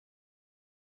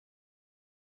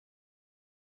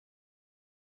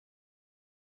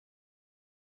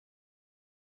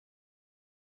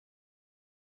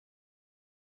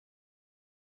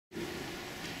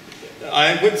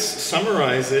I would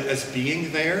summarize it as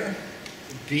being there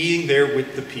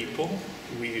with the people.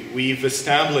 We've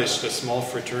established a small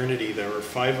fraternity. There are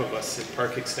 5 of us at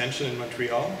Park Extension in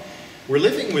Montreal. We're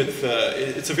living with,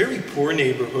 it's a very poor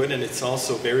neighborhood, and it's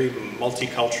also very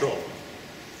multicultural.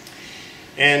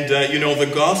 And you know, the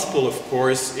gospel, of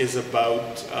course, is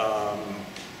about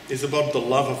the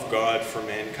love of God for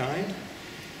mankind.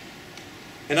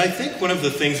 And I think one of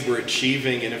the things we're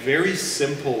achieving in a very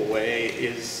simple way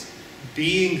is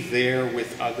being there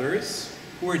with others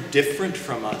who are different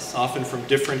from us, often from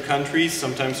different countries,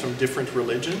 sometimes from different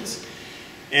religions.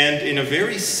 And in a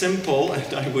very simple,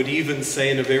 and I would even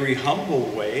say in a very humble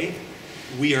way,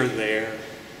 we are there.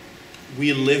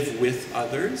 We live with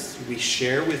others, we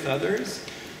share with others,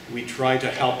 we try to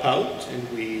help out, and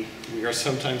we are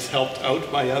sometimes helped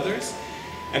out by others.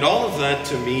 And all of that,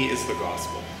 to me, is the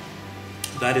gospel.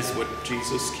 That is what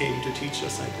Jesus came to teach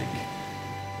us, I think.